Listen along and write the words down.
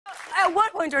at one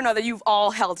point or another, you've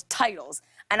all held titles.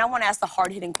 And I want to ask the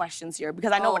hard-hitting questions here,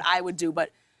 because I know what I would do,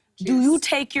 but do you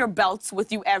take your belts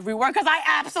with you everywhere? Because I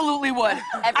absolutely would.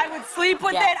 I would sleep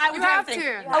with it. I would do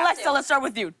everything. Alexa, let's start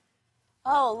with you.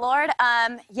 Oh, Lord.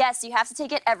 Yes, you have to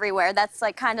take it everywhere. That's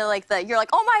like kind of like you're like,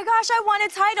 oh my gosh, I won a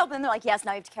title. But then they're like, yes,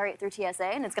 now you have to carry it through TSA,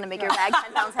 and it's going to make your bag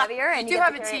 10 pounds heavier. And you do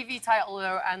have a TV title,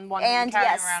 though, and one that you carry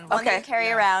around. One that you carry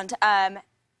around.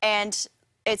 And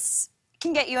it's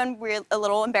can get you in a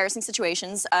little embarrassing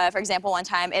situations. For example, one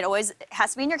time, it always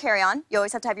has to be in your carry-on. You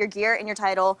always have to have your gear and your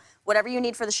title, whatever you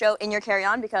need for the show, in your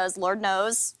carry-on, because Lord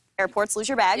knows airports lose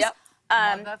your bags. Yep.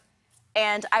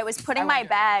 And I was putting my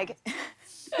bag...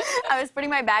 I was putting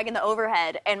my bag in the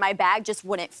overhead, and my bag just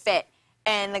wouldn't fit.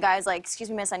 And the guy's like, excuse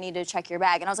me, miss, I need to check your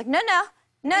bag. And I was like, no,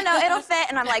 it'll fit.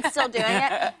 And I'm like, still doing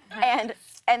it.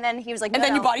 And then he was like, no, And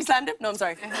then you body slammed him? No, I'm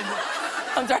sorry.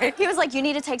 I'm sorry. He was like, you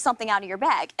need to take something out of your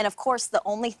bag. And of course, the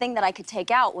only thing that I could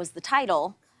take out was the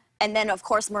title. And then, of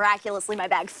course, miraculously, my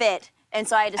bag fit. And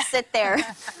so I had to sit there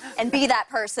and be that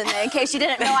person in case you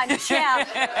didn't know I'm the champ.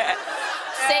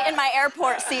 Sit in my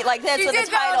airport seat like this with a title. She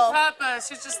did that on purpose.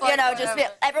 She's just like, you know, just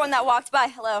everyone that walked by,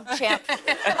 hello, champ.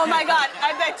 Oh my God,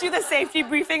 I bet you the safety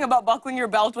briefing about buckling your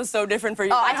belt was so different for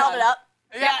you. Oh, I held it up.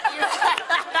 Yeah.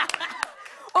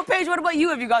 Oh, Paige, what about you?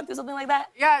 Have you gone through something like that?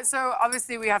 Yeah, so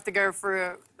obviously we have to go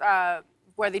through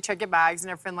where they check your bags and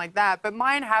everything like that. But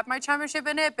mine had my championship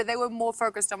in it, but they were more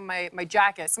focused on my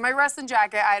jacket. So my wrestling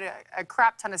jacket, I had a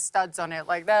crap ton of studs on it.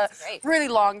 Like, they're really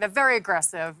long. They're very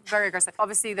aggressive, very aggressive.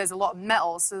 Obviously, there's a lot of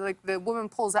metal. So, like, the woman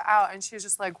pulls it out, and she was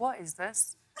just like, what is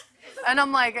this? And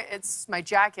I'm like, it's my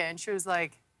jacket. And she was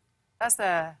like, that's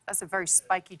a very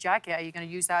spiky jacket. Are you going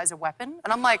to use that as a weapon?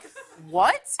 And I'm like,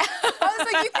 what? I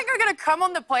was like, you think I'm going to come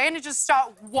on the plane and just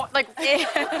start, start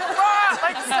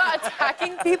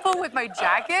attacking people with my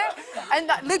jacket?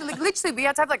 And literally, we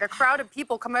had to have, like, a crowd of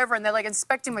people come over, and they're, like,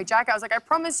 inspecting my jacket. I was like, I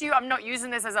promise you I'm not using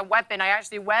this as a weapon. I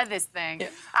actually wear this thing. Yeah.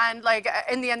 And, like,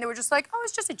 in the end, they were just like, oh,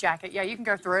 it's just a jacket. Yeah, you can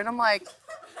go through it. And I'm like...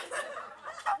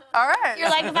 All right. You're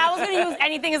like, if I was going to use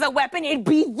anything as a weapon, it'd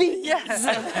be these. Yes.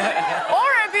 Or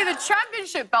it'd be the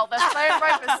championship belt that's laying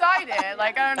right beside it.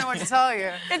 Like, I don't know what to tell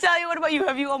you. Natalya, what about you?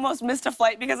 Have you almost missed a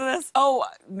flight because of this? Oh,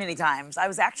 many times. I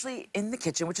was actually in the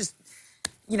kitchen, which is,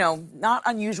 you know, not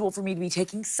unusual for me to be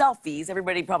taking selfies.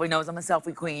 Everybody probably knows I'm a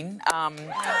selfie queen.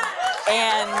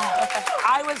 And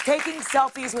I was taking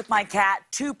selfies with my cat,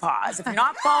 Two Paws. If you're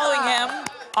not following him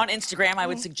on Instagram, I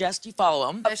would suggest you follow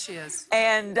him. There she is.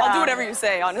 And I'll do whatever you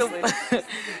say, honestly.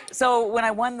 So when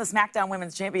I won the SmackDown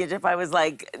Women's Championship, I was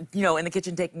like, you know, in the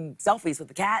kitchen taking selfies with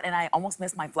the cat, and I almost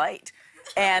missed my flight.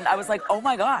 And I was like, oh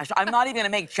my gosh, I'm not even gonna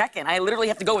make check-in. I literally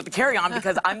have to go with the carry-on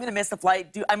because I'm gonna miss the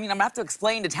flight. I mean, I'm gonna have to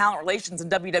explain to talent relations in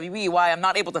WWE why I'm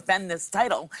not able to defend this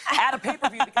title at a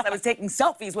pay-per-view because I was taking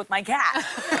selfies with my cat.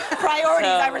 Priorities,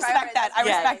 I respect that. I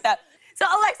respect that. So,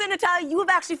 Alexa and Natalya, you have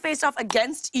actually faced off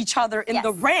against each other in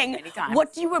the ring. Many times.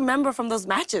 What do you remember from those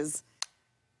matches?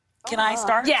 Can I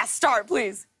start? Yeah, start,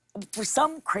 please. For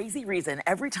some crazy reason,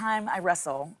 every time I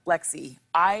wrestle Lexi,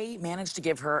 I manage to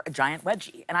give her a giant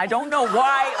wedgie. And I don't know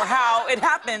why or how it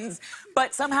happens,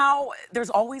 but somehow there's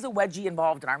always a wedgie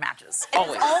involved in our matches.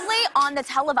 Always. It's only on the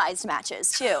televised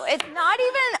matches, too. It's not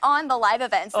even on the live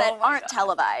events that aren't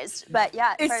televised. But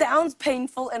yeah. It sounds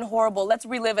painful and horrible. Let's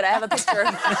relive it. I have a picture.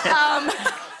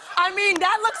 I mean,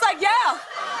 that looks like,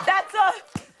 that's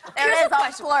a...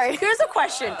 Here's a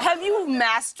question. Have you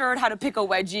mastered how to pick a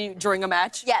wedgie during a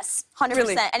match? Yes, 100%.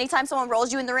 Really? Anytime someone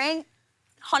rolls you in the ring,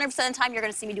 100% of the time you're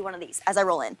going to see me do one of these as I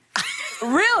roll in.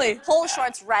 Really? Pull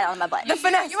shorts right on my butt. You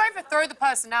either throw the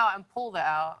person out and pull it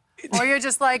out, or you're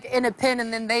just like in a pin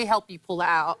and then they help you pull it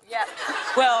out. Yeah.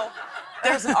 Well,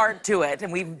 there's an art to it,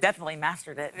 and we've definitely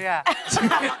mastered it. Yeah.